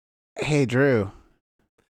Hey, Drew,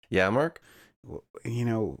 Yeah, Mark? you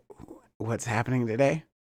know what's happening today?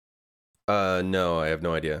 No, I have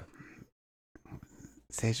no idea.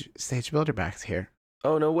 Sage Bilderback's here.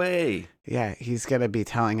 Oh, no way. Yeah, he's going to be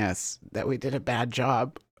telling us that we did a bad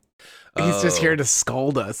job. He's just here Oh, to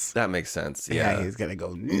scold us. that makes sense. Yeah, Yeah. he's going to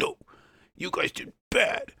go, no, you guys did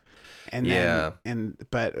bad. And Yeah.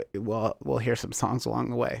 but we'll hear some songs along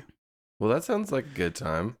the way. Well, that sounds like a good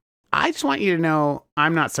time. I just want you to know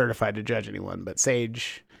I'm not certified to judge anyone, but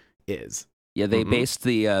Sage is. Yeah, they based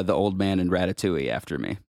the old man in Ratatouille after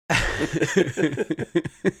me.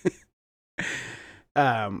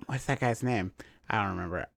 What's that guy's name? I don't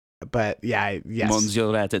remember. But yeah, yes. Monsieur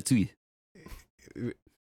Ratatouille.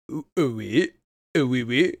 Oui.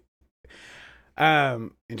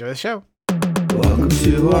 Enjoy the show. Welcome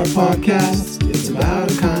to our podcast. It's about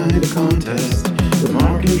a kind of contest with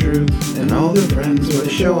Mark and Drew and all their friends where they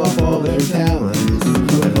show off all their talents.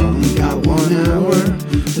 They've only got 1 hour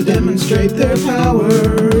to demonstrate their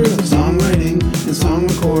powers of songwriting and song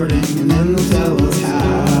recording, and then they'll tell us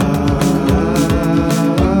how.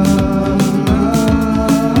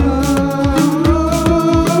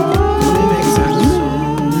 They make sense.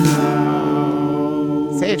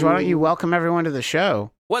 Sage, why don't you welcome everyone to the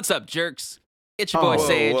show? What's up, jerks? It's your boy Oh,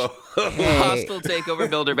 Sage. Hey. Hostile Takeover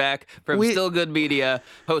Bilderback from Still Good Media,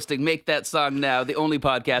 hosting Make That Song Now, the only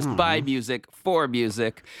podcast by music for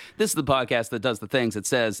music. This is the podcast that does the things it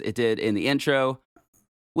says it did in the intro.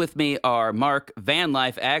 With me are Mark Van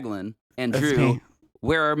Life Aglin and That's Drew. me.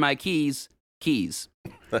 Where are my keys? Keys.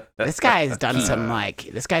 This guy's done some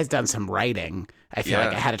writing. I feel Yeah.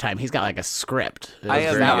 like ahead of time. He's got like a script. I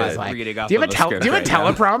am That not was like, reading off do you have of a a do script you have a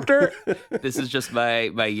right now. teleprompter? This is just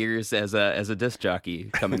my years as a disc jockey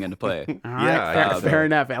coming into play. All right, Yeah, fair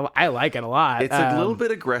enough. I like it a lot. It's a little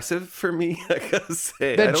bit aggressive for me, I gotta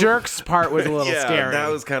say. I The don't- jerks part was a little yeah, scary. that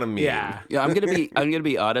was kind of mean. Yeah. Yeah, I'm gonna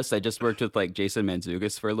be honest. I just worked with like Jason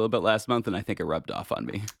Mantzoukas for a little bit last month, and I think it rubbed off on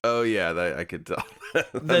me. Oh, yeah, that, I could tell.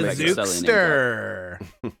 The makes sense. Zookster.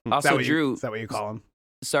 Is that Also, what Drew, is that what you call him?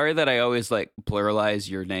 sorry that I always like pluralize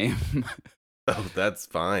your name. Oh, that's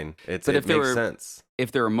fine. But It if there makes were- sense.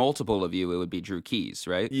 If there were multiple of you, it would be Drew Keys,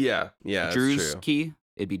 right? Yeah, that's Drew's true. key,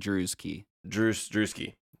 it'd be Drew's key.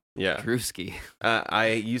 Drewski. Yeah. Drew's key.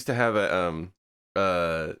 I used to have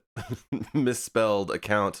a misspelled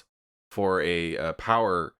account for a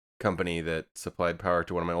power company that supplied power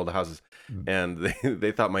to one of my old houses, and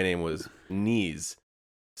they thought my name was Knees.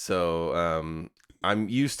 So I'm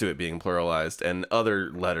used to it being pluralized and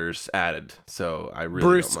other letters added. So I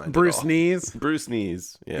really don't mind Bruce at all. Knees. Bruce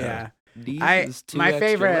Knees. Yeah. Yeah. These I- is two my extra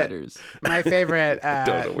favorite- letters. My favorite. Don't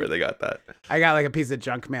know where they got that. I got like a piece of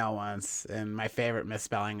junk mail once, and my favorite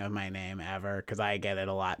misspelling of my name ever, because I get it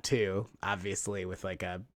a lot too. Obviously, with like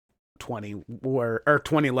a 20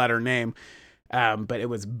 letter name, but it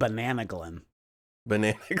was Bananaglin.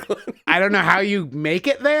 Banana Glen. I don't know how you make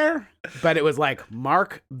it there, but it was like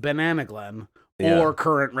Mark Bananaglin Yeah. or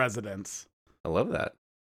current residence. I love that.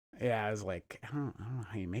 Yeah, I was like, I don't know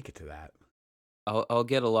how you make it to that. I'll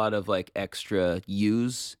get a lot of like extra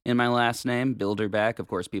U's in my last name, Bilderback. Of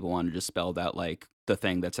course, people want to just spell that like the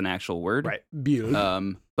thing that's an actual word. Right,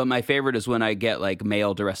 beautiful. But my favorite is when I get like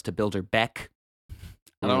mail addressed to Bilderbeck.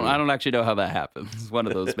 I don't actually know how that happens. One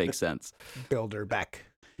of those makes sense. Bilderbeck.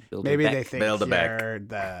 Bilderbeck. Maybe they think Bilderbeck. you're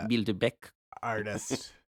the Bilderbeck.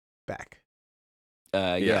 artist Beck.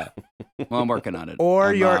 Yeah. Well, I'm working on it. Or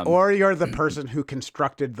I'm, you're the person who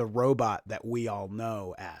constructed the robot that we all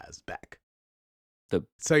know as Beck.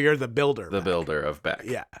 So you're the builder. The Beck. builder of Beck.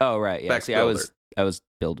 Yeah. Oh right, yeah. Beck's See, Builder. I was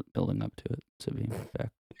building up to it to be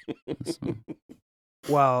back. So,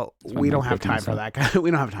 Well, That's my we don't mic have picking time for this that kind. We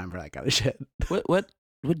don't have time for that kind of shit. what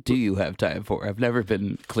do you have time for? I've never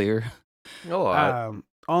been clear. A lot.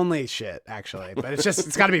 Only shit, actually. But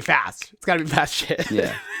it's got to be fast. It's got to be fast shit.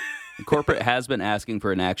 Yeah. Corporate has been asking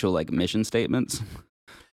for an actual like mission statements.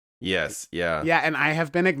 Yes. Yeah. Yeah, and I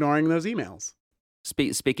have been ignoring those emails.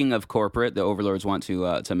 Speaking of corporate, the overlords want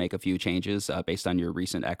to make a few changes based on your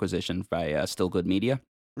recent acquisition by Still Good Media.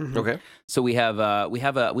 Mhm. Okay. So we have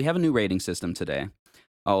a new rating system today.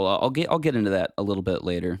 I'll get into that a little bit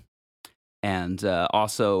later, and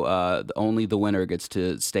also only the winner gets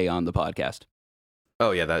to stay on the podcast.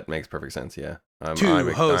 Oh yeah, that makes perfect sense. Yeah. I'm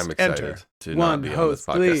hosts excited enter. to One not be on host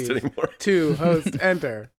this podcast leave. anymore. 2 hosts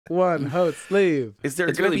enter. 1 host leave. Is there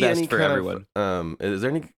It's gonna really be best any for kind everyone. of is there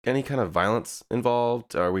any kind of violence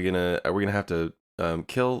involved? Are we gonna have to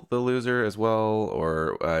kill the loser as well,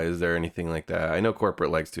 or is there anything like that? I know corporate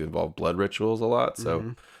likes to involve blood rituals a lot, so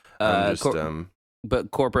Mhm. I'm just But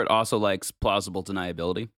corporate also likes plausible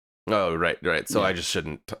deniability. oh right. So Yeah. I just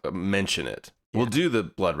shouldn't mention it. We'll do the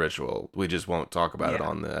blood ritual. We just won't talk about it Yeah.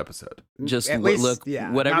 on the episode. Just At least, look,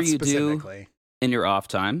 yeah, whatever not you do specifically. in your off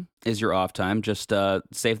time is your off time. Just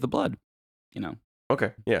save the blood,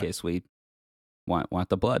 Okay. in Yeah. case we want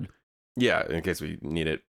the blood. Yeah. In case we need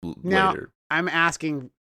it Now- later. I'm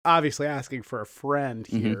obviously asking for a friend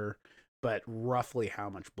Mhm. here, but roughly how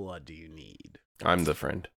much blood do you need? I'm the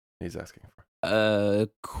friend he's asking for.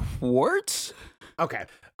 Quart? Okay.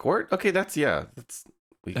 Quart? Okay. That's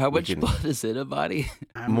How we much can- blood is in a body?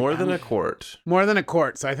 More than I'm- a quart. More than a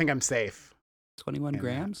quart, so I think I'm safe. 21 Yeah.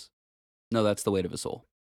 grams? No, that's the weight of a soul.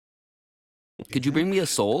 Could you bring me a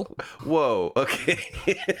soul? Whoa. Okay.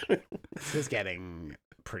 This is getting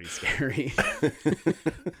pretty scary.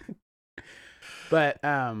 But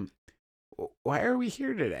why are we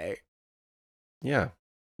here today? Yeah.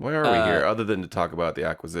 Why are we here other than to talk about the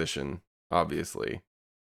acquisition, obviously?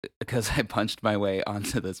 Because I punched my way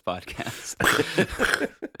onto this podcast.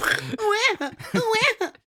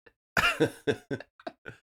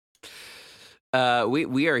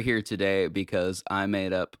 We are here today because I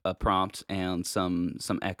made up a prompt and some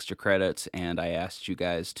extra credits, and I asked you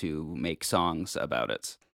guys to make songs about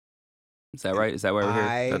it. Is that right? Is that why we're here?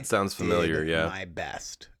 I That sounds familiar, did yeah. my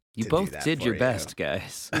best. You to do both that did for your you. best,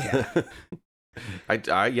 guys. Yeah. I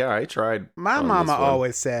tried. My on mama this one.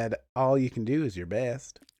 always said, all you can do is your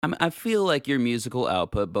best. I feel like your musical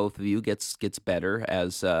output, both of you, gets better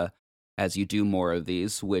as you do more of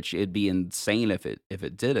these. Which it'd be insane if it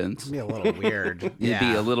didn't. It'd be a little weird. It'd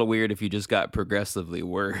be a little weird if you just got progressively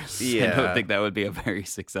worse. I Yeah. don't think that would be a very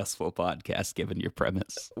successful podcast given your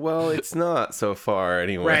premise. Well, it's not so far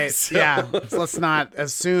anyway. Right. so- Yeah. So let's not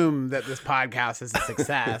assume that this podcast is a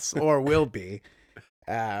success or will be.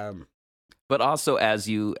 But also, as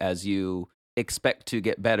you expect to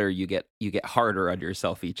get better, you get harder on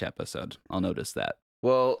yourself each episode. I'll notice that.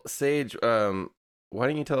 Well, Sage, why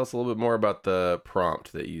don't you tell us a little bit more about the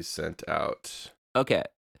prompt that you sent out? Okay.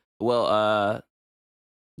 Well,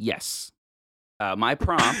 yes. My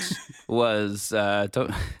prompt was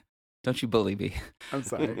don't you bully me. I'm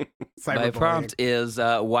sorry. My Cyberbullying. prompt is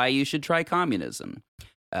why you should try communism.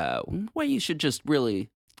 Why you should just really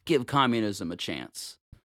give communism a chance.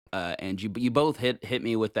 And you both hit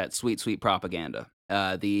me with that sweet propaganda.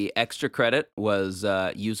 The extra credit was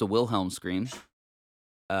use a Wilhelm scream.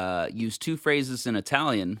 Use two phrases in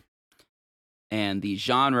Italian. And the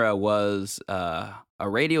genre was a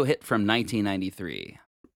radio hit from 1993.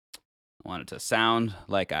 I wanted to sound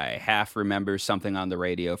like I half remember something on the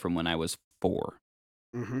radio from when I was 4.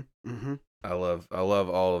 Mm-hmm. Mm-hmm. I love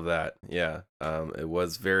all of that. Yeah. It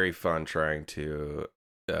was very fun trying to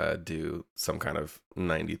do some kind of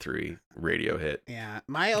 93 radio hit. Yeah.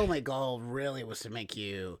 My only goal really was to make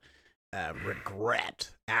you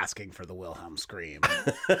regret asking for the Wilhelm scream.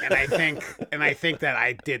 and I think that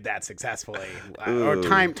I did that successfully. Or Ooh.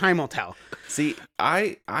 time will tell. See,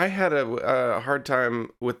 I had a hard time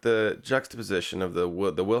with the juxtaposition of the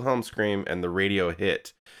Wilhelm scream and the radio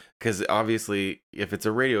hit, because obviously, if it's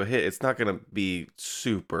a radio hit, it's not going to be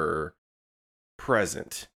super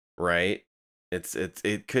present, right?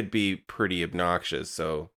 It could be pretty obnoxious.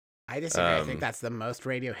 So, I disagree. I think that's the most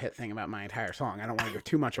radio hit thing about my entire song. I don't want to give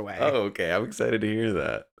too much away. oh, okay, I'm excited to hear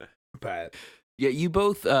that. But Yeah, you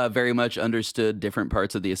both very much understood different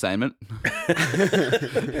parts of the assignment. that's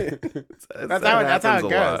how it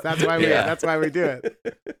goes. That's why we Yeah. that's why we do it.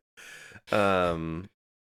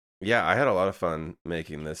 Yeah, I had a lot of fun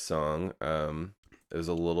making this song. It was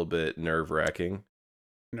a little bit nerve-wracking.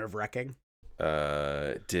 Nerve-wracking.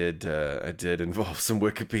 I did involve some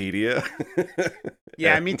Wikipedia.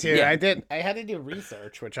 Yeah, me too. Yeah. I had to do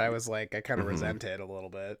research, which I was like, I kind of Mhm. resented a little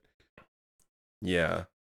bit. Yeah.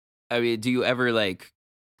 I mean, do you ever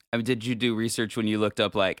did you do research when you looked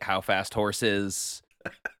up like how fast horses?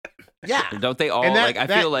 Yeah. Don't they all And that- I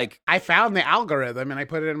that- feel like I found the algorithm and I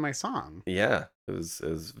put it in my song. Yeah, it was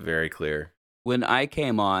very clear. when I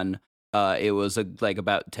came on, it was like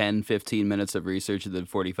about 10, 15 minutes of research and then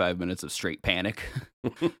 45 minutes of straight panic.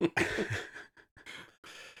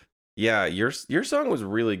 Yeah, your song was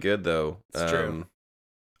really good though. It's true.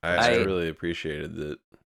 I I- really appreciated it.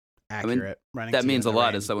 Accurate. Running That to means You a in the lot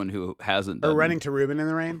Rain. as someone who hasn't Or done Running to Ruben in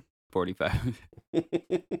the Rain. 45.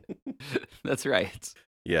 That's right.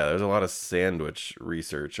 Yeah, there's a lot of sandwich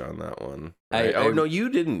research on that one. I- Right? I- no, you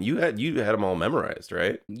didn't. You had them all memorized,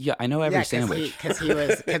 right? Yeah, I know every sandwich. Because he's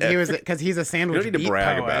a You sandwich. don't need to beat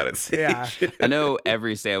brag poet. about it. Yeah. Sage. I know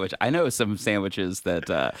every sandwich. I know some sandwiches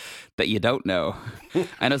that you don't know.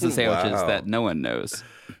 I know some sandwiches Wow. that no one knows.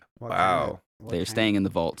 What Wow. kind? What They're kind? staying in the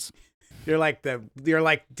vaults. You're like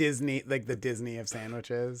Disney, like the Disney of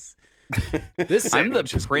sandwiches. This I'm the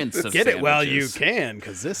sandwich is- prince of Get it while you sandwiches. can,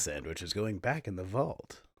 because this sandwich is going back in the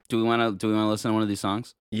vault. Do we want to listen to one of these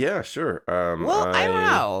songs? Yeah, sure. Well, I don't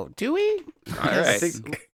know. Do we? I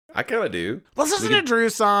think I kind of do. Let's listen to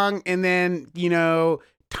Drew's song, and then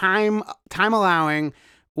time allowing,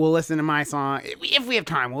 we'll listen to my song. If we have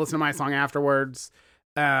time, we'll listen to my song afterwards.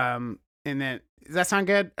 And then does that sound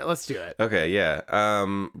good? Let's do it. Okay, yeah.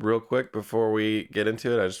 Real quick before we get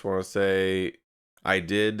into it, I just want to say I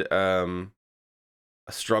did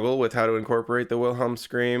struggle with how to incorporate the Wilhelm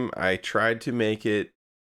scream. I tried to make it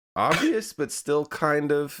obvious, but still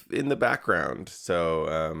kind of in the background.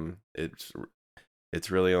 So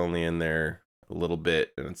it's really only in there a little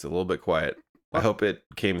bit, and it's a little bit quiet. I hope it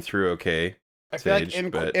came through okay. I feel like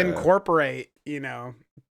Sage, but, incorporate,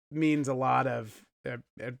 means a lot of.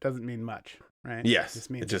 It doesn't mean much, right? Yes,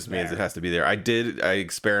 it just means it has to be there. I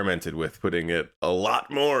experimented with putting it a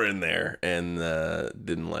lot more in there and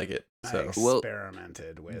didn't like it. So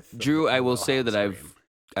Experimented with Drew, I will say that Wilhelm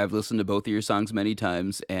I've listened to both of your songs many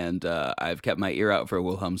times, and I've kept my ear out for a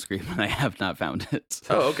Wilhelm scream, and I have not found it.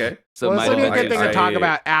 So, Oh, okay. So well, might this will be a have good been- thing to talk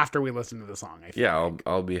about after we listen to the song. I think. Yeah,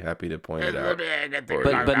 I'll be happy to point it out.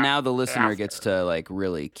 But now the listener gets to like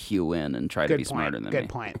really cue in and try to be Good smarter point. than Good me.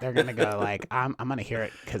 point. They're gonna go like, I'm gonna hear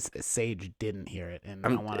it because Sage didn't hear it, and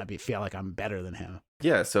I want to feel like I'm better than him.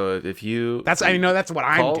 Yeah, so if you That's what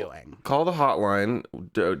I'm doing. Call the hotline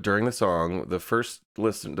during the song. The first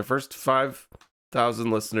 5,000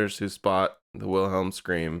 listeners who spot the Wilhelm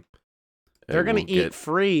scream, They're gonna eat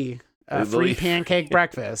free pancake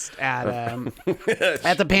breakfast at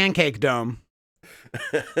at the Pancake Dome.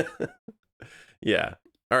 Yeah.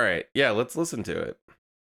 All right. Yeah, let's listen to it.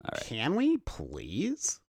 All right. Can we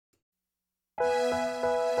please?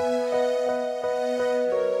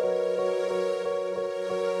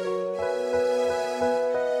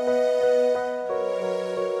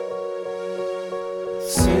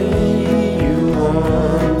 Say you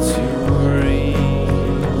want to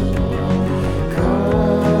read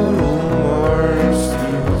Karl Marx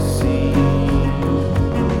to see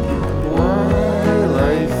why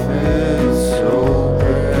life is so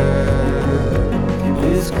bad.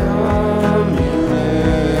 Is communism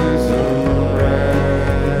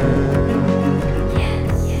rad?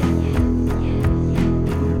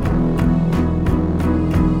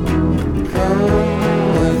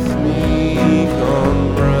 Come with me,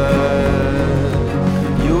 comrade.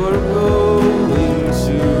 You're going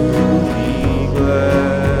to be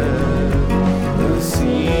glad to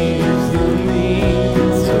seize the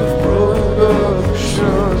means of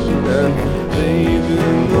production and bathe in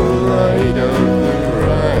the light of the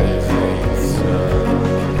rising sun.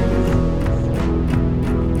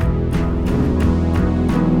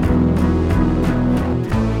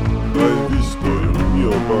 Hai visto il mio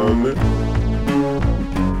pane?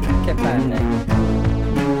 Che pane?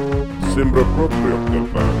 Sembra proprio che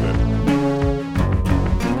pane.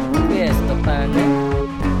 Questo pane?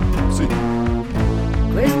 Sì,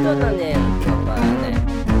 Questo non è il tuo pane.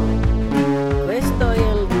 Questo è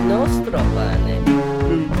il nostro pane. il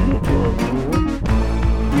mio pane.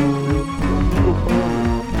 Il mio pane.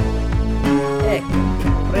 Ecco,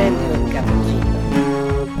 prendi un cappuccino.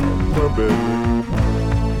 Va bene.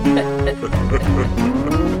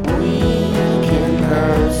 We can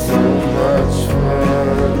have so much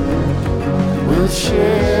fun. We'll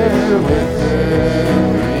share with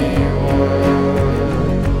everyone.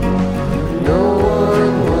 No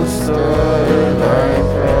one will starve, I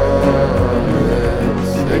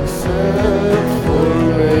promise, except for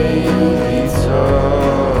maybe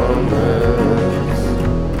Thomas.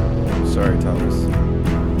 Sorry, Thomas.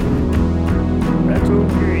 That's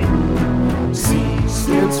okay. C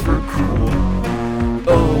stands for cool.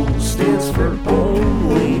 O stands for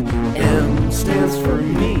only. M stands for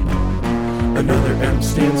me. Another M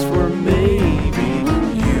stands for maybe.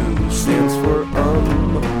 U stands for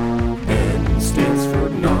N stands for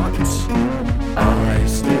not. I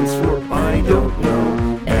stands for I don't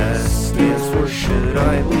know. S stands for should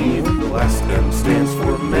I leave. The last M stands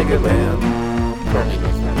for Mega Man.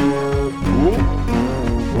 Cool.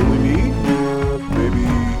 Only me? Maybe,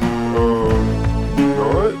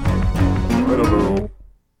 not? I don't know.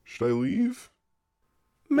 Should I leave?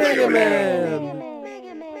 Mega Man!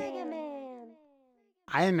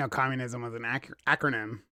 I didn't know communism was an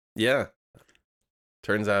acronym. Yeah.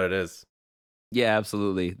 Turns out it is. Yeah,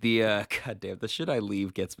 absolutely. The goddamn, the "should I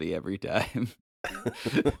leave" gets me every time.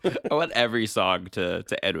 I want every song to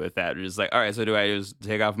end with that. Just like, all right, so do I just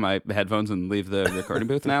take off my headphones and leave the recording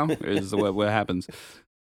booth now? Or is what happens?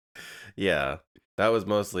 Yeah. That was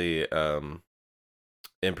mostly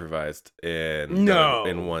improvised and No.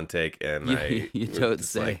 in one take, and You- I you was don't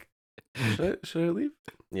just say. like, Should I leave?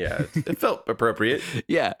 Yeah, it felt appropriate.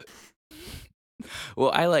 Yeah.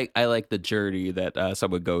 Well, I like the journey that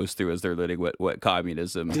someone goes through as they're learning what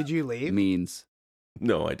communism Did you leave? means.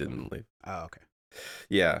 No, I didn't leave. Oh, okay.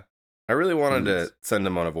 Yeah, I really wanted Jeez. to send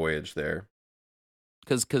him on a voyage there.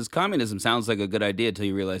 Because communism sounds like a good idea until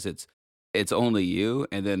you realize it's only you,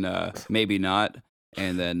 and then maybe not,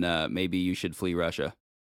 and then maybe you should flee Russia.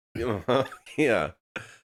 Yeah.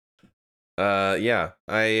 Yeah.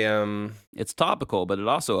 It's topical, but it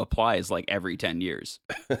also applies like every 10 years.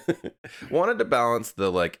 Wanted to balance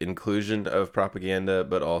the like inclusion of propaganda,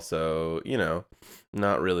 but also,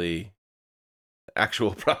 not really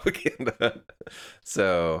actual propaganda.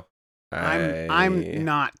 So I'm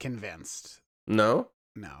not convinced. No,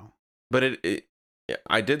 No. but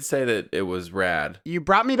I did say that it was rad. You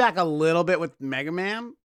brought me back a little bit with Mega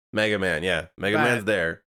Man. Mega Man, yeah. Mega But- Man's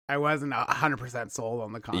there. I wasn't 100% sold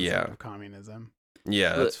on the concept Yeah. of communism.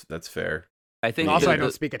 Yeah, But- that's fair. I think. Also, the- I don't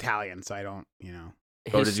the- speak Italian, so I don't,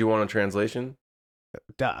 Oh, his- did you want a translation?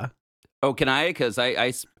 duh. Oh, can I? Because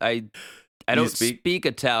I don't speak? speak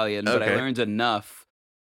Italian, but I Okay. learned enough.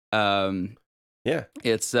 Yeah.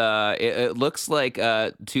 It's it looks like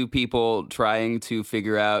two people trying to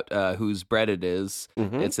figure out whose bread it is.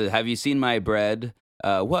 Mhm. It's have you seen my bread?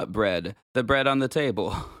 What bread? The bread on the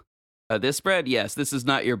table. This bread? Yes, this is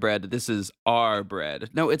not your bread. This is our bread.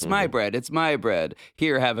 No, it's my Mhm. bread. It's my bread.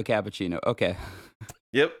 Here, have a cappuccino. Okay.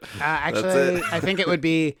 Yep. Actually, it. I think it would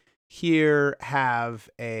be here, have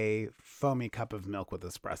a foamy cup of milk with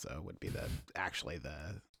espresso would be the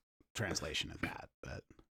translation of that. But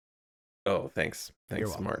Oh, thanks. Thanks,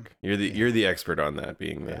 welcome. Mark. Yeah. you're the expert on that,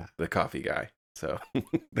 being Yeah. the coffee guy. So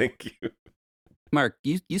thank you. Mark,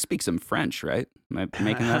 you speak some French, right? Am I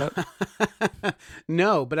making that up?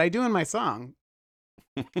 No, but I do in my song.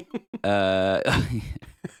 No,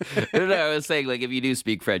 I was saying, like, if you do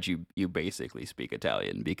speak French, you basically speak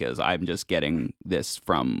Italian, because I'm just getting this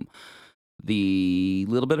from the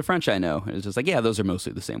little bit of French I know. It's just like, yeah, those are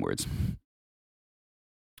mostly the same words.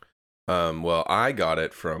 Well, I got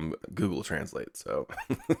it from Google Translate, so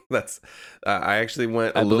that's. I actually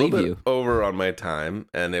went a I little believe bit you. over on my time,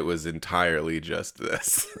 and it was entirely just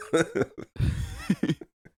this.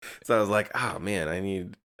 So I was like, "Oh man, I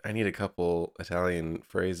need a couple Italian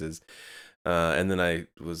phrases," and then I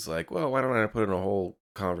was like, "Well, why don't I put in a whole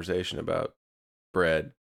conversation about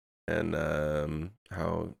bread and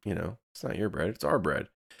how it's not your bread, it's our bread."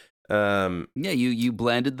 Yeah, you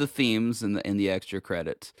blended the themes in the extra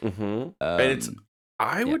credit. And it's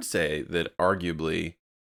I yeah. would say that arguably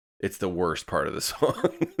it's the worst part of the song.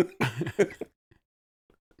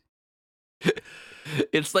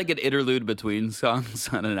 It's like an interlude between songs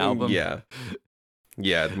on an album. Yeah,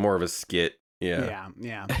 more of a skit. Yeah.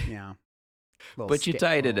 Yeah. Little But you skit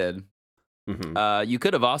tied it roll. in. Mhm. You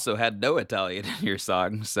could have also had no Italian in your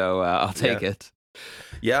song, so I'll take it.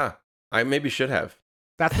 Yeah, I maybe should have.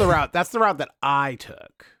 That's the route. That's the route that I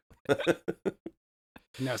took.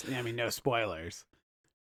 No, no spoilers.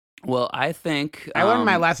 Well, I think I learned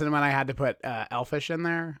my lesson when I had to put Elfish in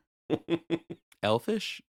there.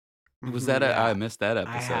 Elfish. Was Mhm, that yeah. I missed that I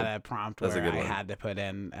episode. had a prompt That's a where good I one. had to put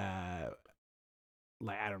in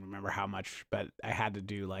like I don't remember how much, but I had to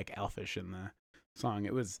do like Elfish in the song.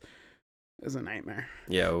 It was a nightmare.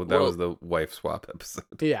 Yeah, well, that Well- was the wife swap episode.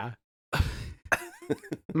 Yeah.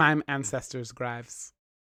 My ancestors' graves.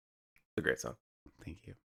 It's a great song. Thank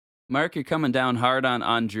you. Mark, you're coming down hard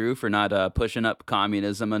on Drew for not pushing up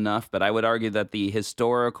communism enough, but I would argue that the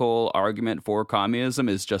historical argument for communism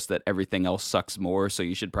is just that everything else sucks more, so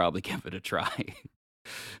you should probably give it a try.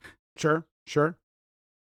 Sure.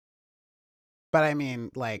 But I mean,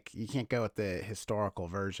 like, you can't go with the historical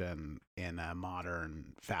version in a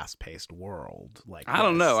modern, fast-paced world. Like, I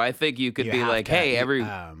don't know. this. I think you could You be have like, to- hey,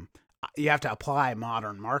 you have to apply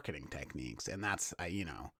modern marketing techniques, and that's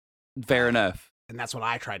fair enough. and that's what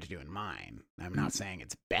I tried to do in mine. I'm not saying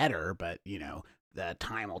it's better, but the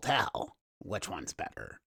time will tell which one's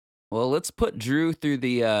better. Well, let's put Drew through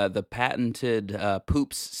the patented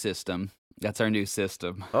poops system. That's our new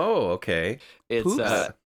system. Oh, okay. It's Poops?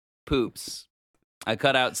 poops. I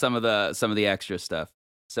cut out some of the extra stuff.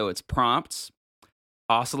 So it's prompts,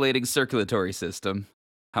 oscillating circulatory system.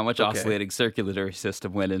 How much Okay. oscillating circulatory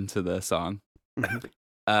system went into the song? I'm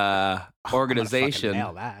gonna fucking Organization.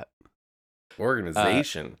 nail that.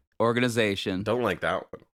 Organization. Organization. Don't like that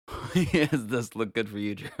Yes, this look good for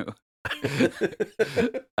you, Drew.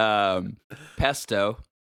 one. Pesto.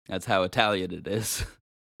 That's how Italian it is.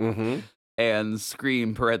 Mm-hmm. And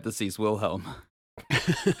scream parentheses Wilhelm.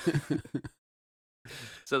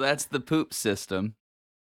 So that's the poop system.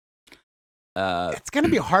 It's gonna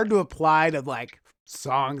be hard to apply to like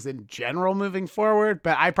songs in general moving forward,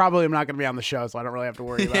 but I probably am not going to be on the show, so I don't really have to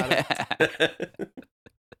worry about it.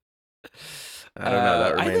 I don't know.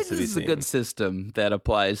 That I remains think to this be is seen. a good system that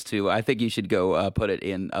applies to. I think you should go put it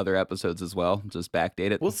in other episodes as well. Just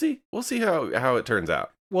backdate it. We'll see. We'll see how it turns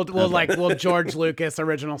out. We'll George Lucas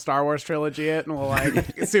original Star Wars trilogy it, and we'll like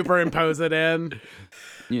superimpose it in.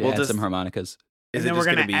 You We'll add just- some harmonicas. Is and then it we're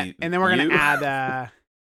just gonna be and then we're you? gonna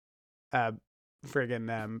add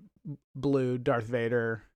friggin' blue Darth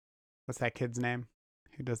Vader. What's that kid's name?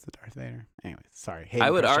 Who does the Darth Vader? Anyway, sorry. Hayden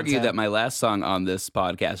I would argue Christensen. that my last song on this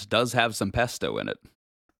podcast does have some pesto in it.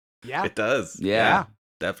 Yeah, It does. Yeah.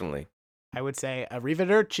 Definitely. I would say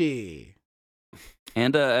arrivederci.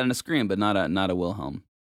 And a scream, but not a Wilhelm.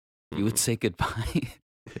 You would say goodbye.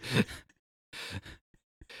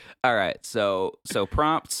 All right, so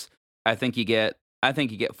prompts. I think you get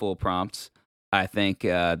full prompts. I think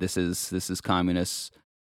this is communist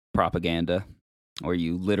propaganda, where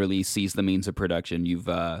you literally seize the means of production. You've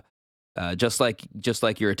just like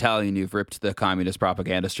you're Italian, you've ripped the communist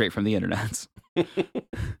propaganda straight from the internet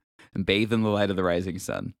and bathe in the light of the rising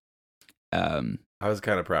sun. I was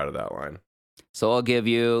kind of proud of that line. So I'll give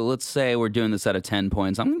you. Let's say we're doing this out of 10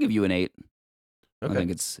 points. I'm gonna give you an 8. Okay. I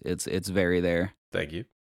think it's very there. Thank you.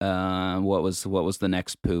 What was the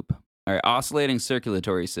next poop? All right, oscillating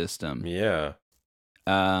circulatory system. Yeah.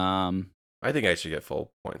 I think I should get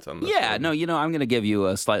full points on this. Yeah, one. no, I'm gonna give you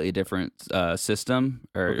a slightly different system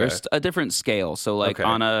or Okay. a different scale. So like Okay.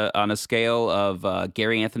 on a scale of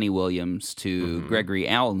Gary Anthony Williams to Mhm. Gregory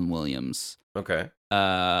Allen Williams, Okay.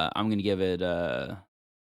 I'm gonna give it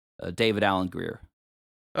David Allen Greer.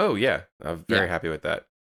 Oh yeah, I'm very Yeah. happy with that.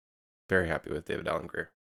 Very happy with David Allen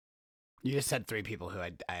Greer. You just said 3 people who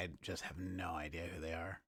I just have no idea who they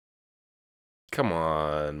are. Come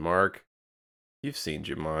on, Mark. You've seen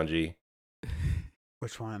Jumanji,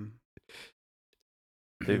 Which one?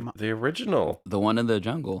 the original. The one in the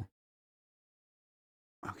jungle.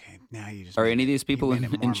 Okay, now you just Are made any of it- these people you in,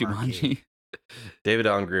 made it in more murky. Jumanji? David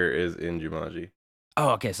Allen Greer is in Jumanji.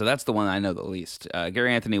 Oh, okay. So that's the one I know the least.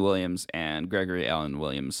 Gary Anthony Williams and Gregory Allen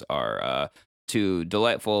Williams are 2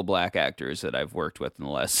 delightful black actors that I've worked with in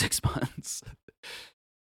the last 6 months.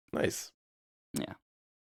 Nice.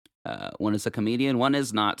 One is a comedian, one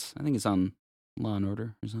is not. I think it's on Law and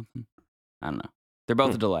Order or something. I don't know. They're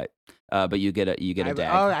both a delight. But you get a dag.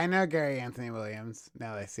 I know Gary Anthony Williams.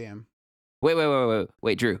 Now that I see him.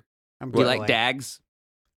 Wait, Drew. I'm Do you like Googling. dags?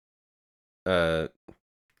 Yeah,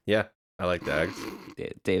 I like Dags.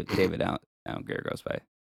 David Allen Greer goes by.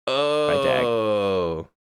 Oh,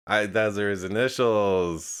 those are his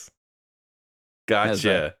initials. That's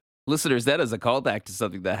Gotcha. right. Listeners, that is a callback to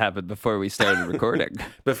something that happened before we started recording.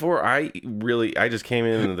 Before I just came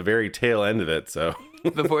in at the very tail end of it, so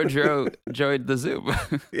Before Drew joined the Zoom.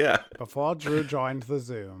 yeah. Before Drew joined the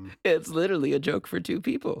Zoom. It's literally a joke for 2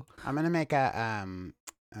 people. I'm gonna make a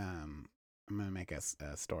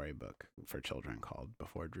storybook for children called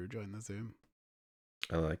Before Drew Joined the Zoom.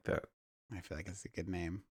 I like that. I feel like it's a good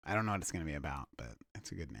name. I don't know what it's gonna be about, but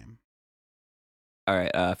it's a good name. All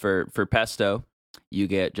right, for pesto, you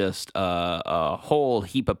get just a whole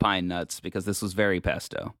heap of pine nuts because this was very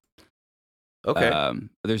pesto. Okay.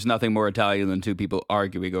 There's nothing more Italian than 2 people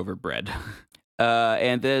arguing over bread.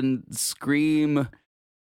 And then Scream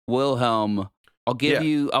Wilhelm. I'll give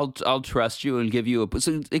you. I'll trust you and give you a.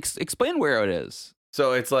 So explain where it is.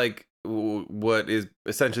 So it's like what is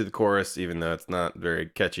essentially the chorus, even though it's not very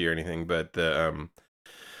catchy or anything, but the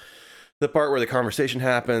part where the conversation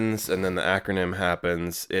happens and then the acronym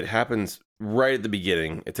happens. It happens right at the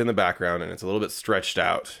beginning. It's in the background and it's a little bit stretched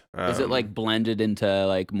out. Is it like blended into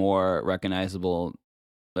like more recognizable?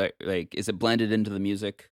 Like is it blended into the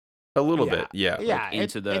music? a little bit? Yeah. Yeah,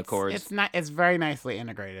 into the chorus? It's not. It's very nicely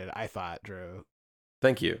integrated. I thought, Drew.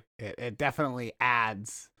 Thank you. It definitely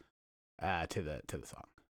adds to the song.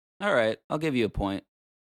 All right, I'll give you a point.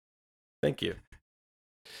 Thank you.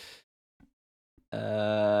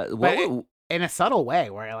 In a subtle way,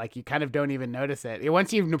 where like you kind of don't even notice it.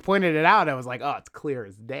 Once you've pointed it out, I was like, oh, it's clear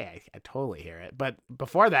as day. I totally hear it. But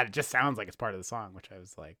before that, it just sounds like it's part of the song, which I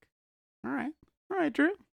was like, all right,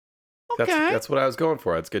 Drew. Okay, That's what I was going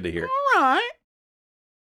for. It's good to hear. all right,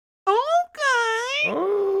 okay.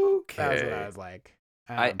 Okay. That was what I was like.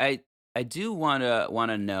 I do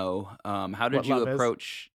wanna know how did What you love is?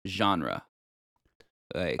 approach genre?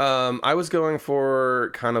 Like I was going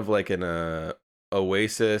for kind of like an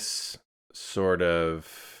Oasis sort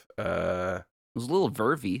of it was a little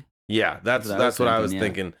vervy. yeah, that's what I was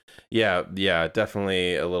thinking. Yeah,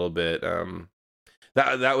 definitely a little bit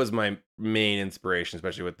that was my main inspiration,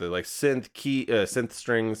 especially with the like synth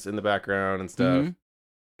strings in the background and stuff. Mhm.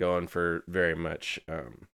 going for very much,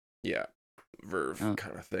 verve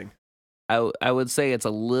kind of thing. I would say it's a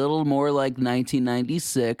little more like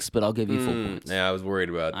 1996, but I'll give you full points. Yeah, I was worried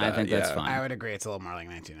about that. I think that's fine. I would agree. It's a little more like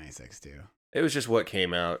 1996 too. It was just what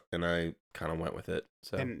came out, and I kind of went with it.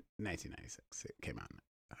 So In 1996, it came out.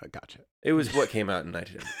 Gotcha. it was what came out in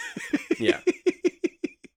 1990. Yeah.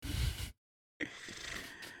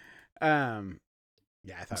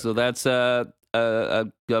 Yeah, I thought. So that's a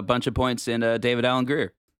bunch of points in David Allen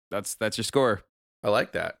Greer. That's your score. I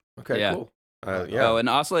like that. Okay, Yeah. cool. Yeah. Oh, and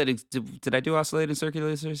oscillating. Did I do oscillating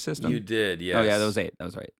circulatory system? You did, yes. Oh yeah, that was 8. That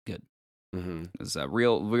was right. Good. Mm-hmm. It was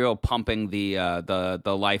real pumping the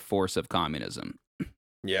life force of communism.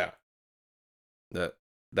 Yeah. That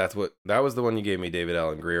was the one you gave me David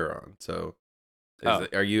Allen Greer on. So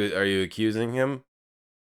are you accusing him?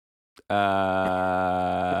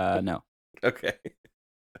 No. Okay.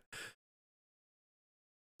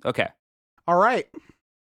 Okay. All right.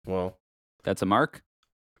 Well, That's a mark.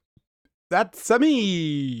 That's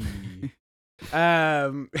me.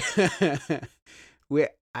 we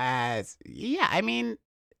yeah, I mean,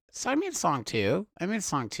 so I made a song too. And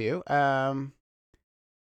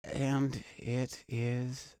it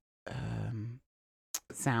is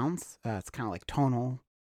sounds. It's kind of like tonal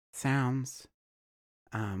sounds.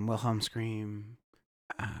 Wilhelm scream.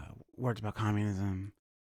 Words about communism.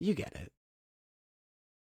 You get it.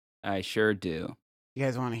 I sure do. You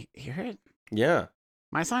guys want to hear it? yeah.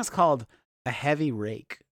 My song's called A Heavy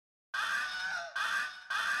Rake.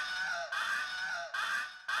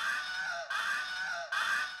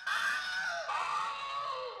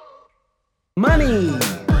 Money!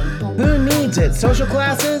 Who needs it? Social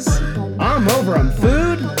classes? I'm over 'em.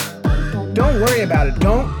 Food? Don't worry about it.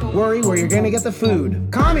 Don't worry where you're gonna get the food.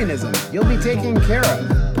 Communism, you'll be taken care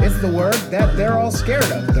of. It's the word that they're all scared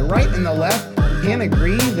of. The right and the left can't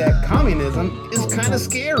agree that communism is kind of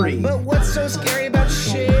scary. But what's so scary about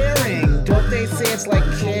sharing? Don't they say it's like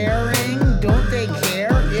caring? Don't they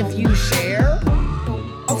care if you share?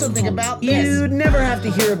 Also think about this. You'd never have to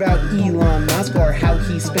hear about Elon Musk or how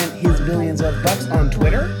he spent his billions of bucks on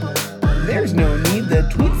Twitter. There's no need, the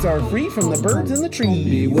tweets are free from the birds in the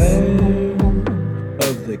trees. Beware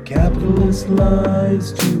of the capitalist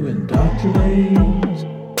lies to indoctrinate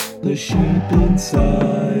the sheep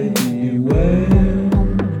inside. Beware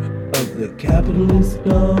of the capitalist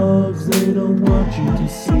dogs, they don't want you to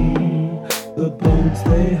see the bones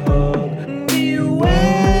they hug.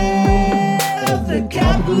 Beware of the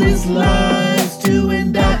capitalist lies to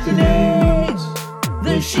indoctrinate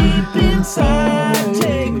the sheep inside.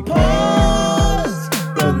 Take pause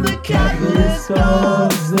from the capitalist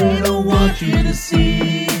dogs, they don't want you to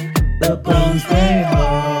see the bones they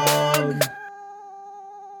hug.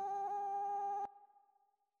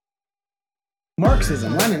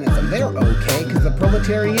 Marxism, Leninism, they're okay, cause the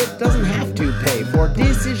proletariat doesn't have to pay for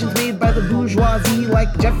decisions made by the bourgeoisie like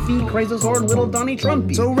Jeffy Bezos or little Donnie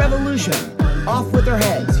Trumpy. So revolution, off with their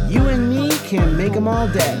heads. You and me can make them all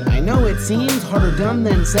dead. I know it seems harder done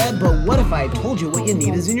than said, but what if I told you what you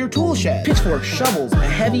need is in your tool shed? Pitchforks, shovels, a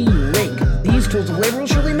heavy rake. These tools of labor will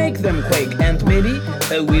surely make them quake. And maybe,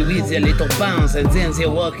 oui, a little bounce, and then the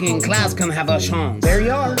working class can have a chance. There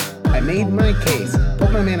you are. I made my case.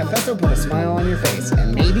 Hope my manifesto put a smile on your face.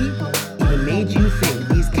 And maybe even made you think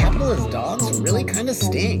these capitalist dogs really kind of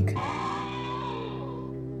stink.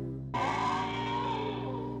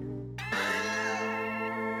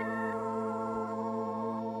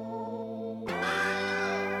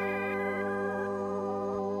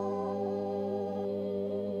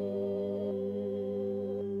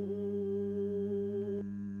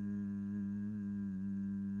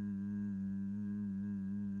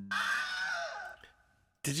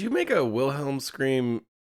 Did you make a Wilhelm scream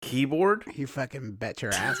keyboard? You fucking bet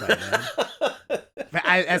your ass I did.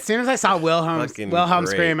 As soon as I saw Wilhelm Fucking great.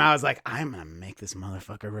 scream, I was like, I'm gonna make this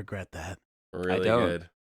motherfucker regret that. Really don't. good.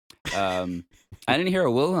 I didn't hear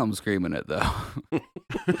a Wilhelm scream in it though.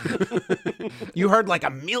 You heard like a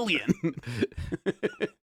million.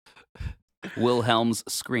 Wilhelm's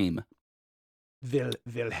scream.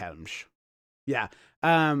 Wilhelmsch. Yeah.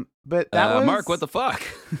 But that was Mark, what the fuck?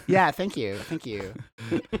 Yeah, thank you.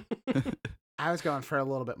 I was going for a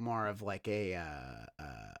little bit more of like a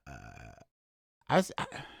I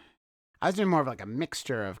was doing more of like a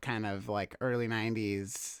mixture of kind of like early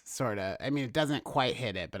 90s sort of. I mean, it doesn't quite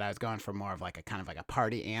hit it, but I was going for more of like a kind of like a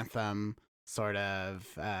party anthem sort of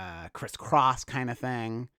Criss Cross kind of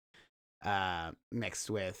thing, mixed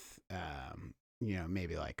with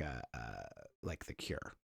maybe like like The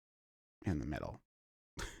Cure in the middle.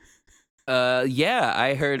 Yeah,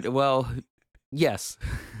 I heard. Well, yes.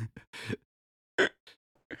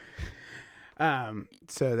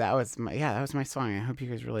 So that was my song. I hope you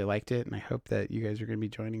guys really liked it, and I hope that you guys are going to be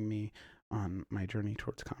joining me on my journey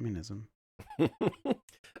towards communism.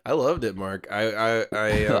 I loved it, Mark.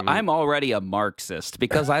 I'm already a Marxist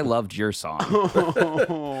because I loved your song.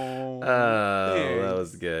 Oh, that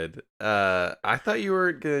was good. I thought you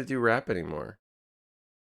were gonna do rap anymore.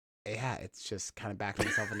 Yeah, it's just kind of backing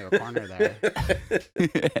myself into a corner there.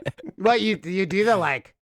 Well, you do the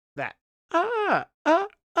like that and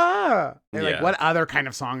like Yeah. what other kind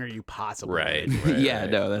of song are you possibly Right. doing? Yeah,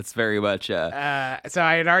 no, that's very much. So I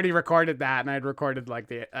had already recorded that, and I'd recorded like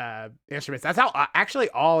the instruments. That's how actually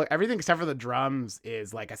everything except for the drums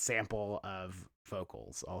is like a sample of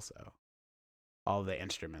vocals. Also, all the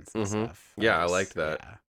instruments and stuff. Yeah, I liked that.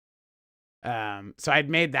 Yeah. So I'd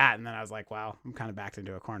made that, and then I was like, well, I'm kind of backed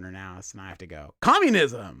into a corner now, so now I have to go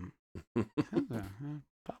communism. Blah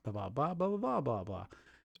blah blah blah blah blah blah blah.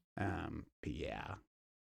 But yeah.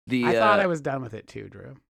 I thought I was done with it too,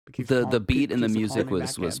 Drew. The beat and the keeps music calling me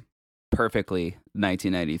was back in. perfectly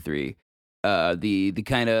 1993. The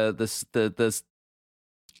kind of the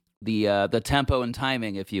tempo and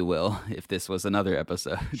timing, if you will, if this was another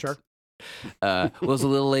episode, Sure. was a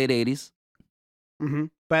little late 80s. Mm-hmm.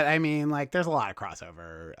 But I mean, like, there's a lot of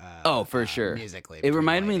crossover. Oh, for sure. Musically, It between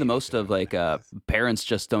reminded me late the 80s most of and like 90s. Parents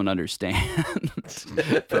Just Don't Understand,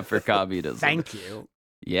 but for communism. Thank you.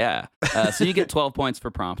 Yeah. So you get 12 points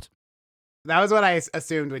for prompt. That was what I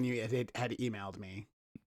assumed when you had emailed me.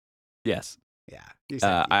 Yes. Yeah. You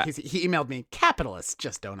said, I- he emailed me, capitalists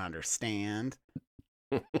just don't understand.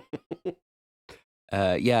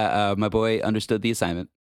 My boy understood the assignment.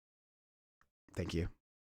 Thank you.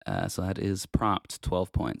 So that is prompt,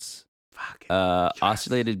 12 points. Fuck.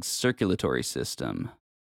 Oscillated circulatory system.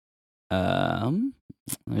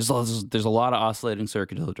 There's a lot of oscillating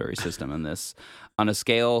circulatory system in this. On a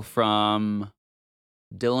scale from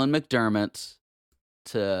Dylan McDermott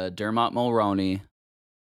to Dermot Mulroney,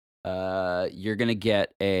 you're gonna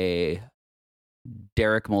get a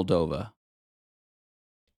Derek Moldova.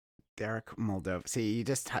 Derek Moldova. See,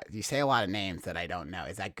 you say a lot of names that I don't know.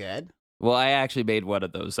 Is that good? Well, I actually made one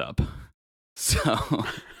of those up, so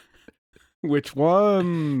Which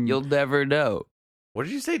one? you'll never know. What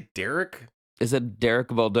did you say, Derek? Is it Derek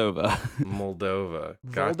Moldova? Moldova.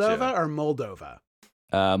 Gotcha. Moldova or Moldova?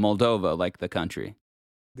 Moldova, like the country.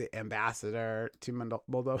 The ambassador to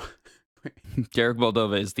Moldova. Derek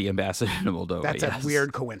Moldova is the ambassador to Moldova. That's yes. a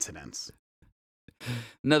weird coincidence.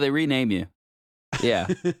 No, they rename you. Yeah,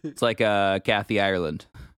 it's like Kathy Ireland,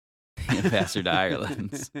 the ambassador to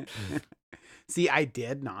Ireland. See, I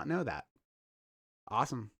did not know that.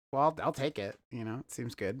 Awesome. Well, I'll take it. You know, it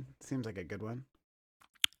seems good. Seems like a good one.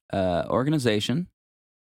 Organization.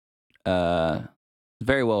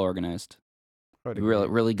 Very well organized. I would Really,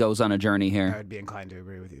 agree. really goes on a journey I here. would be inclined to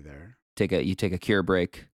agree with you there. You take a cure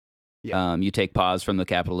break. Yeah. You take pause from the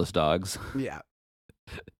capitalist dogs. Yeah.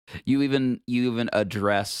 You even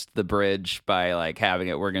address the bridge by like having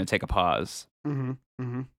it. We're gonna take a pause. Mm-hmm.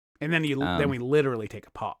 Mm-hmm. And then then we literally take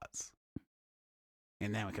a pause,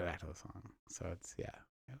 and then we go back to the song. So it's it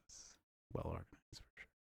was well organized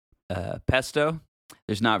for sure. Pesto.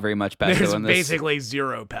 There's not very much pesto There's in this. basically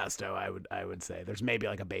zero pesto. I would say there's maybe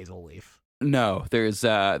like a basil leaf. No, there's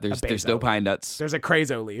no basil. pine nuts. There's a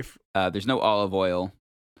crezo leaf. There's no olive oil.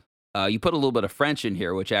 You put a little bit of French in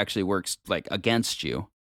here, which actually works like against you,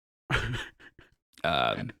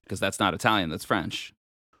 because that's not Italian, that's French.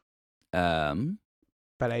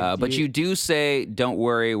 But you do say, "Don't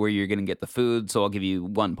worry, where you're gonna get the food." So I'll give you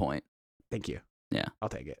 1 point. Thank you. Yeah. I'll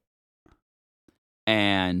take it.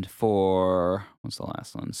 And for what's the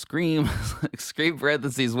last one? Scream, scream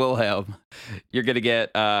parentheses Wilhelm. You're gonna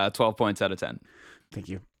get 12 points out of 10. Thank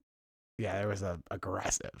you. Yeah, there was a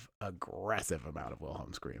aggressive amount of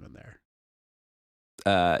Wilhelm scream in there.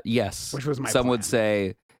 Yes, Which was my some would plan.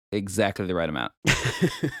 say exactly the right amount.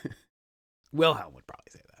 Wilhelm would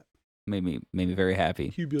probably say that. Made me very happy.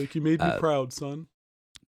 He'd be like, "You made me Uh, proud, son."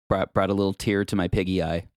 Brought a little tear to my piggy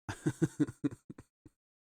eye.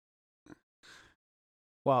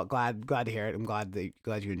 Well, glad to hear it. I'm glad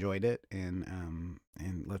you enjoyed it, and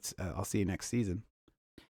let's I'll see you next season.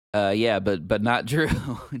 Yeah, but not Drew.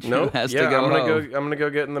 Drew Nope. has Yeah, to go I'm gonna home. go. I'm gonna go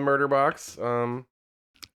get in the murder box. Hey,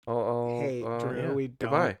 Drew, yeah. we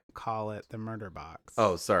don't Goodbye. call it the murder box.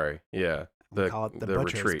 Oh, sorry. Yeah. we call it the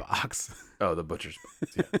butcher's retreat. box. Oh, the butcher's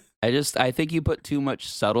box. Yeah. I think you put too much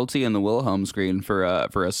subtlety in the Wilhelm screen for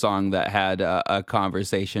a song that had a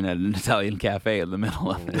conversation at an Italian cafe in the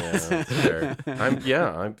middle of it. Yeah, that's fair. I'm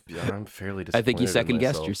fairly disappointed. I think you in second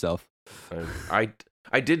guessed myself. yourself.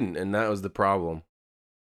 I didn't, and that was the problem.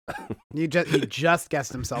 He just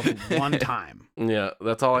guessed himself one time. Yeah,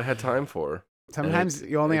 that's all I had time for. Sometimes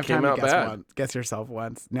you only it have time came to out bad. guess yourself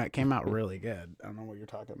once. No, it came out really good. I don't know what you're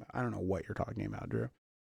talking about. I don't know what you're talking about, Drew.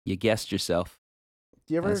 You guessed yourself,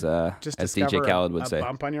 Do you ever as just DJ discover Khaled would a say.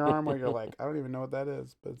 bump on your arm where you're like, I don't even know what that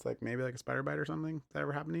is, but it's like maybe like a spider bite or something? Did that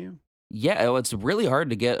ever happen to you? Yeah, well, it's really hard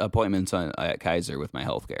to get appointments at Kaiser with my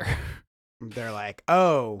healthcare. They're like,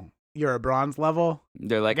 oh, you're a bronze level?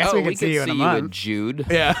 They're like, Guess oh, we we could could see you in a month." at Jude.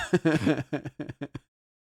 Yeah.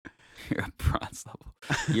 You're a bronze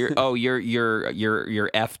level. You're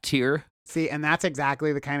F tier. See, and that's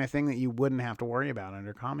exactly the kind of thing that you wouldn't have to worry about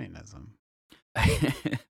under communism.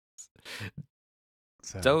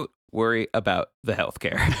 So Don't worry about the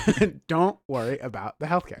healthcare. don't worry about the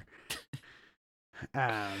healthcare.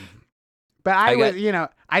 But I was,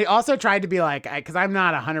 I also tried to be like, because I'm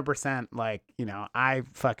not 100% like, I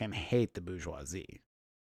fucking hate the bourgeoisie.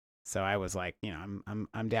 So I was like,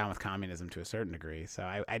 I'm down with communism to a certain degree. So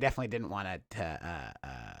I definitely didn't want to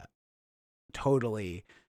totally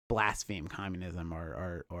blaspheme communism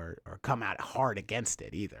or come out hard against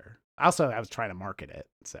it either. Also, I was trying to market it,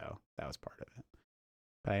 so that was part of it.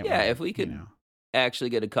 But I didn't want to, if we could actually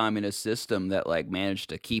get a communist system that like managed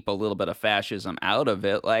to keep a little bit of fascism out of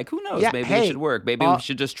it, like who knows? Yeah, Maybe it should work. Maybe we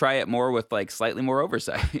should just try it more with like slightly more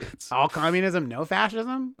oversight. all communism, no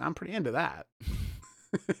fascism. I'm pretty into that.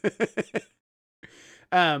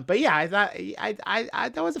 But yeah, I thought I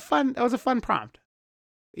that was a fun prompt.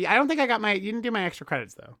 Yeah, I don't think I got you didn't do my extra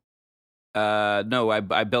credits though. No,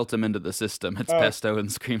 I built them into the system. It's Pesto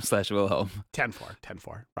and Scream/Wilhelm.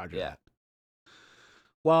 10-4. Roger Yeah. that.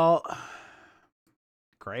 Well,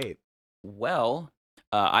 great. Well,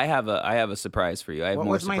 I have a surprise for you. I have What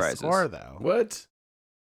more was surprises. my score though? What?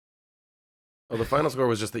 Oh, the final score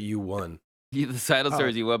was just that you won. The title story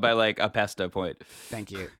is you won by like a pesto point.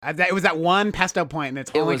 Thank you. It was that one pesto point, and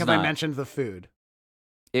it's only was because I not. mentioned the food.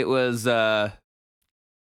 It was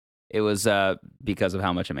because of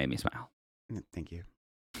how much it made me smile. Thank you.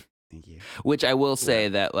 Which I will say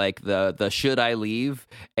that like the should I leave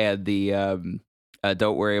and the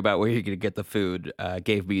don't worry about where you're gonna get the food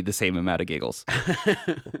gave me the same amount of giggles.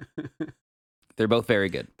 They're both very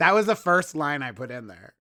good. That was the first line I put in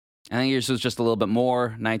there. I think yours was just a little bit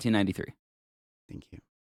more. 1993.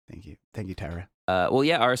 Thank you, Tyra. Well,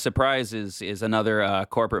 yeah, our surprise is another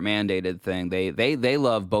corporate mandated thing. They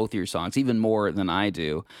love both your songs even more than I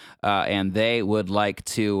do, and they would like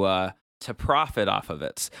to profit off of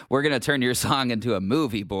it. We're gonna turn your song into a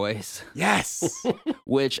movie, boys. Yes.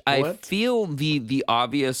 Which I What? feel the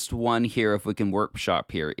obvious one here, if we can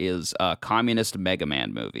workshop here, is a communist Mega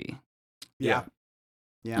Man movie. Yeah.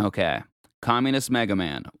 Okay, communist Mega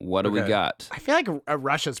Man. What do we Okay. got? I feel like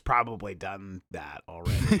Russia's probably done that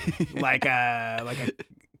already. like a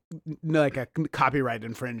copyright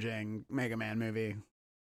infringing Mega Man movie.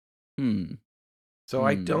 So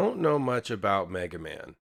I don't know much about Mega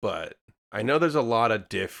Man, but I know there's a lot of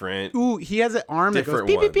different. Ooh, he has an arm that goes Different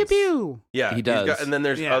pew pew pew ones. pew. Yeah, He he's does. and then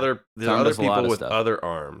there's Yeah. other Tom does a lot people of with stuff. other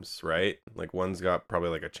arms, right? Like one's got probably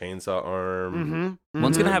like a chainsaw arm. Mm-hmm.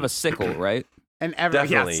 One's gonna have a sickle, right? And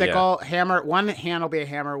Definitely, sickle, hammer. One hand will be a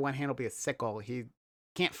hammer, one hand will be a sickle. He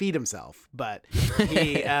can't feed himself, but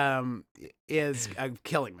he is a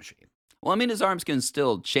killing machine. Well, I mean, his arms can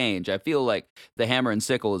still change. I feel like the hammer and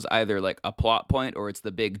sickle is either like a plot point or it's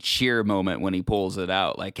the big cheer moment when he pulls it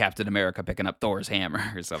out, like Captain America picking up Thor's hammer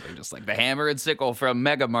or something, just like the hammer and sickle from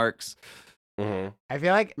Mega Marks. Mm-hmm. I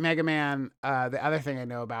feel like Mega Man, the other thing I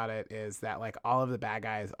know about it is that like all of the bad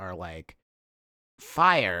guys are like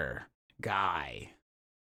fire guy,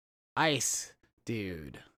 ice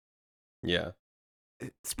dude, Yeah.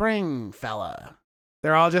 spring fella.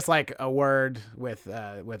 They're all just like a word with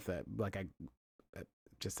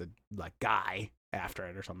just a like guy after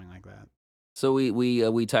it or something like that. So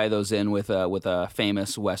we tie those in with a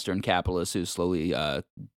famous Western capitalist who's slowly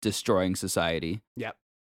destroying society. Yep.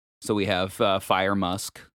 So we have Fire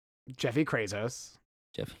Musk, Jeffy Krazos.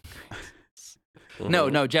 Jeff. Mm-hmm.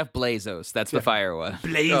 No, Jeff Blazos. That's the Jeff- fire one.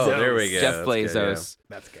 Blazos. Oh, there we go. Jeff That's good, Blazos.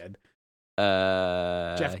 That's good.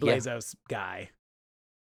 Jeff Jeff Blazos guy.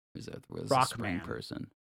 Who's a Rock spring Man. person?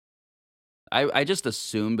 I just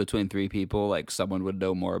assumed between three people, like someone would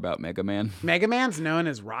know more about Mega Man. Mega Man's known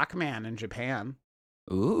as Rockman in Japan.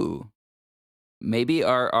 Ooh. Maybe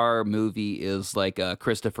our movie is like a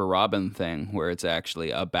Christopher Robin thing where it's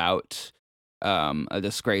actually about a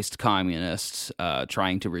disgraced communist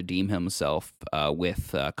trying to redeem himself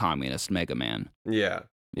with communist Mega Man. Yeah.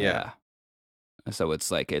 Yeah. So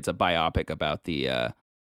it's like it's a biopic about the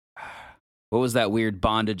what was that weird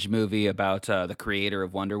bondage movie about the creator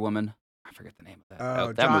of Wonder Woman? I forget the name of that. Oh,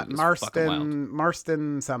 that John movie was fucking wild.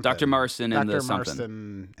 Marston something. Dr. Marston and Dr. the something.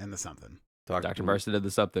 Marston and the something. Dr. Marston did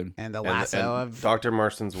the something. And the lasso of Dr.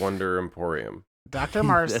 Marston's Wonder Emporium. Dr.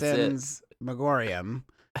 Marston's Megorium,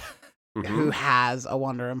 Mhm. who has a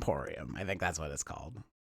Wonder Emporium. I think that's what it's called.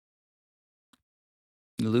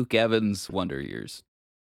 Luke Evans' Wonder Years.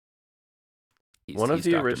 One of He's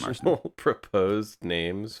the Dr. original Marston. proposed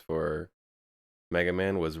names for Mega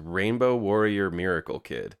Man was Rainbow Warrior Miracle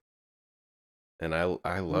Kid. And I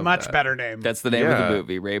love Much that. better name. That's the name of Yeah. the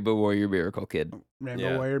movie, Rainbow Warrior Miracle Kid. Rainbow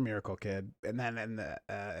Yeah. Warrior Miracle Kid. And then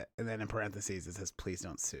in parentheses it says please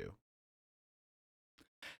don't sue.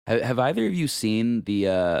 Have either of you seen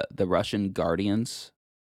the Russian Guardians?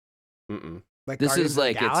 Mm-mm. Like This Guardians is of the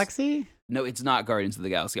like it's- Galaxy? No, it's not Guardians of the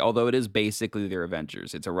Galaxy, although it is basically their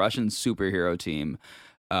Avengers. It's a Russian superhero team.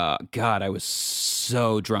 God, I was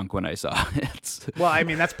so drunk when I saw it. Well, I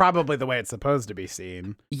mean that's probably the way it's supposed to be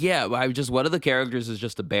seen. Yeah, one of the characters is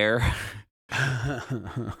just a bear.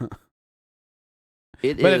 But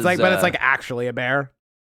It it's is, like actually a bear.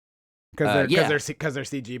 Because yeah. their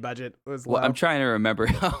CG budget was low. well, I'm trying to remember.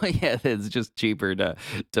 Oh yeah, it's just cheaper to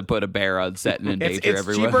put a bear on set and endanger it's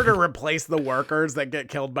everyone. cheaper to replace the workers that get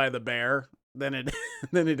killed by the bear than it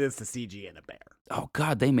is to CG in a bear. Oh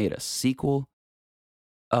God, they made a sequel.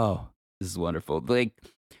 Oh, this is wonderful. Like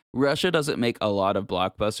Russia doesn't make a lot of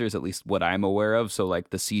blockbusters, at least what I'm aware of. So like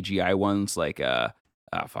the CGI ones, like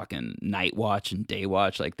fucking Night Watch and Day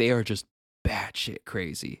Watch, like they are just batshit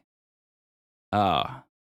crazy. I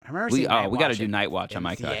remember We seeing Night we got to Watch do in- Night Watch on in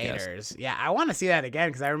my podcast. theaters. Yeah, I want to see that again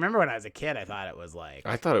because I remember when I was a kid, I thought it was like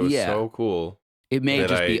I thought it was Yeah. so cool. It may That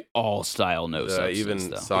just I- be all style, no I substance. even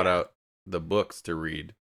though. sought out the books to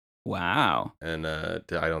read, Wow. and I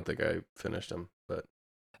don't think I finished them. But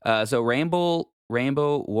So Rainbow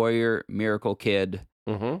Warrior Miracle Kid,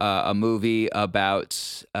 Mhm. a movie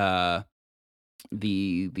about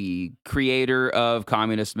the creator of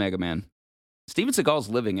Communist Mega Man. Steven Seagal's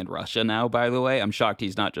living in Russia now, by the way. I'm shocked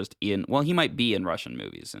he's not just in. Well, he might be in Russian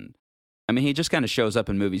movies, and I mean, he just kind of shows up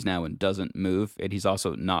in movies now and doesn't move, and he's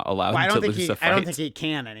also not allowed Well, to lose a fight. I don't think he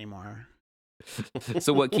can anymore.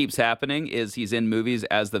 So what keeps happening is he's in movies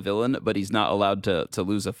as the villain, but he's not allowed to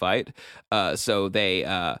lose a fight. So they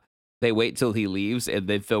wait till he leaves, and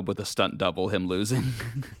they film with a stunt double him losing.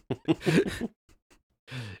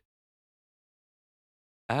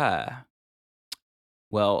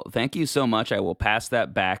 Well, thank you so much. I will pass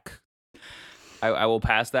that back. I will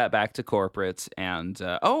pass that back to corporate. And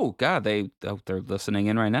oh God, they're listening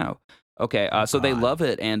in right now. Okay, so they God. love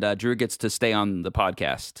it, and Drew gets to stay on the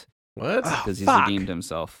podcast What? Oh, because he's fuck. redeemed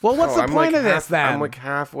himself. Well, what's the I'm point like of this then? I'm like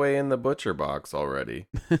halfway in the butcher box already.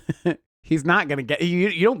 He's not gonna get you.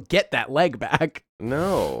 You don't get that leg back.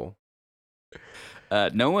 No,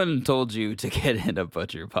 No one told you to get in a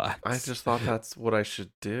butcher box. I just thought that's what I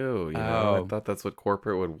should do. You know, Oh. I thought that's what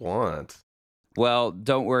corporate would want. Well,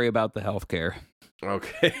 don't worry about the healthcare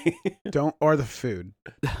Okay. Don't or the food.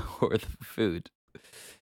 or the food.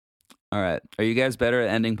 All right, are you guys better at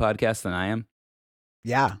ending podcasts than I am?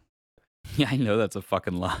 Yeah. Yeah, I know that's a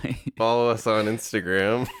fucking lie. Follow us on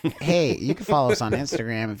Instagram. Hey, you can follow us on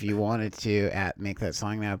Instagram if you wanted to at Make That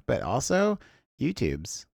Song Now, but also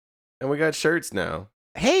YouTube's. And we got shirts now.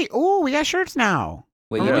 Hey, oh, we got shirts now.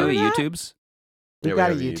 Wait, Oh, you do a really? YouTube's? We've Yeah, we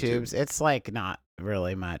got a have a YouTube's. It's like not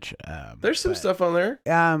really much. There's some but- stuff on there.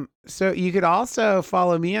 So you could also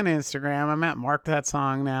follow me on Instagram. I'm at Mark That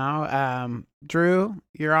Song Now. Drew,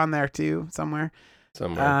 you're on there too somewhere.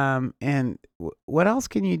 Somewhere. And what else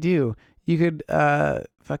can you do? You could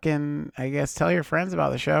fucking I guess tell your friends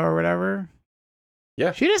about the show or whatever.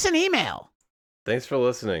 Yeah. Shoot us an email. Thanks for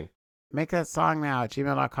listening. Make that song now at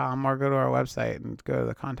gmail.com or go to our website and go to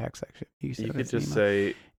the contact section. You send could us an just email.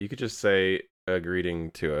 say a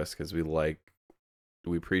greeting to us because we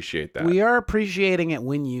appreciate that. We are appreciating it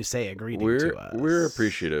when you say a greeting to us. We're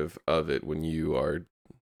appreciative of it when you are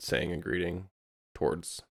saying a greeting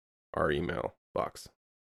towards our email box.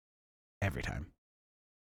 every time.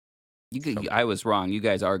 I was wrong. You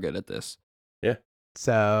guys are good at this.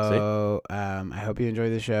 So I hope you enjoy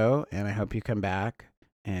the show, and I hope you come back.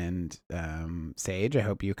 And Sage, I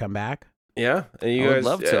hope you come back. Yeah, and you I would guys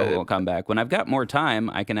love to come back. When I've got more time,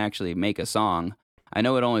 I can actually make a song. I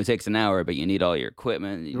know it only takes an hour, but you need all your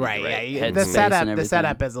equipment. You need Right, the right yeah. headspace The and setup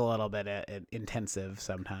everything. is a little bit intensive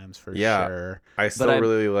sometimes for Yeah. sure. I still I-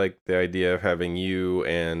 really like the idea of having you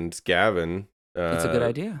and Gavin. It's a good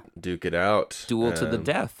idea. Duke it out. Duel to the and-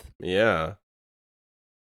 death. Yeah.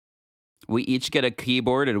 We each get a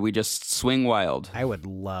keyboard and we just swing wild. I would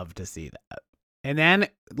love to see that. And then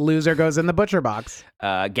loser goes in the butcher box.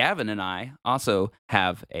 Gavin and I also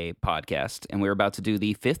have a podcast, and we're about to do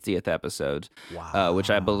the 50th episode, which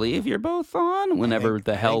I believe you're both on. Whenever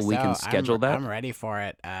the hell we can schedule that. I'm ready for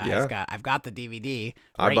it. Yeah. I've got the DVD.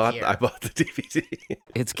 I bought the DVD.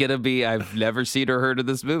 It's gonna be. I've never seen or heard of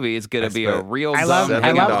this movie. It's gonna be a real. I love.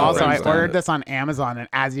 Also, I $70 ordered this on Amazon, and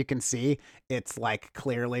as you can see, it's like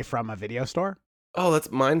clearly from a video store. Oh,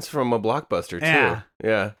 mine's from a Blockbuster too. Yeah.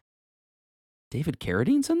 Yeah. David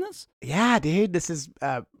Carradine's in this? Yeah, dude. This is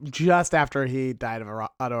just after he died of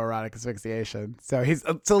autoerotic asphyxiation. So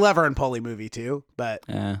it's a Lever and Pulley movie too. But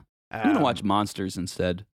I'm gonna watch Monsters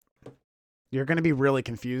instead. You're gonna be really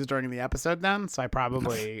confused during the episode then. So I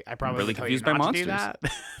probably really tell you confused by not to do that.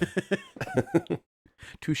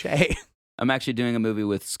 Touche. I'm actually doing a movie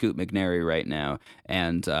with Scoot McNairy right now,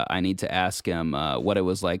 and I need to ask him what it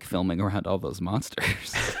was like filming around all those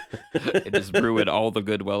monsters. It just ruined all the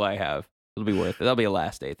goodwill I have. It'll be worth it. That'll be a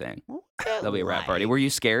last day thing. That'll be a wrap party. Were you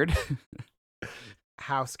scared?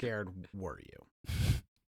 How scared were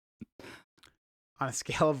you? On a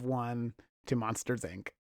scale of 1 to Monsters, Inc.,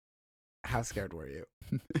 how scared were you?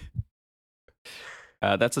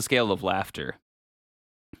 That's a scale of laughter.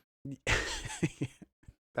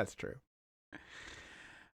 That's true.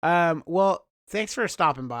 Well, thanks for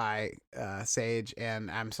stopping by, Sage. And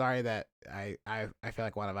I'm sorry that I feel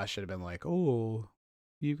like one of us should have been like, oh,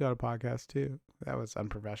 you got a podcast too. That was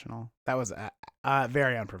unprofessional. That was a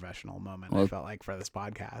very unprofessional moment, I felt like, for this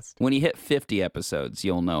podcast. When you hit 50 episodes,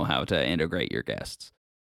 you'll know how to integrate your guests.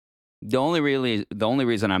 The only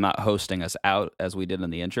reason I'm not hosting us out as we did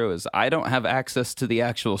in the intro is I don't have access to the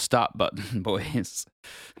actual stop button, boys.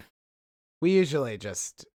 We usually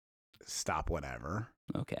just stop whenever.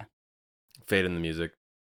 Okay. Fade in the music.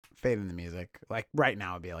 Fade in the music. Like right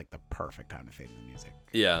now would be like the perfect time to fade in the music.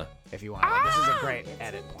 Yeah. If you want, like, this is a great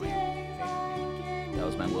edit point. That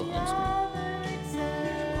was my Wilhelm scream.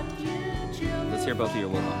 Let's hear both of your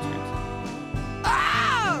Wilhelm screams.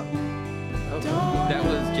 Ah! That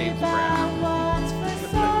was James Brown.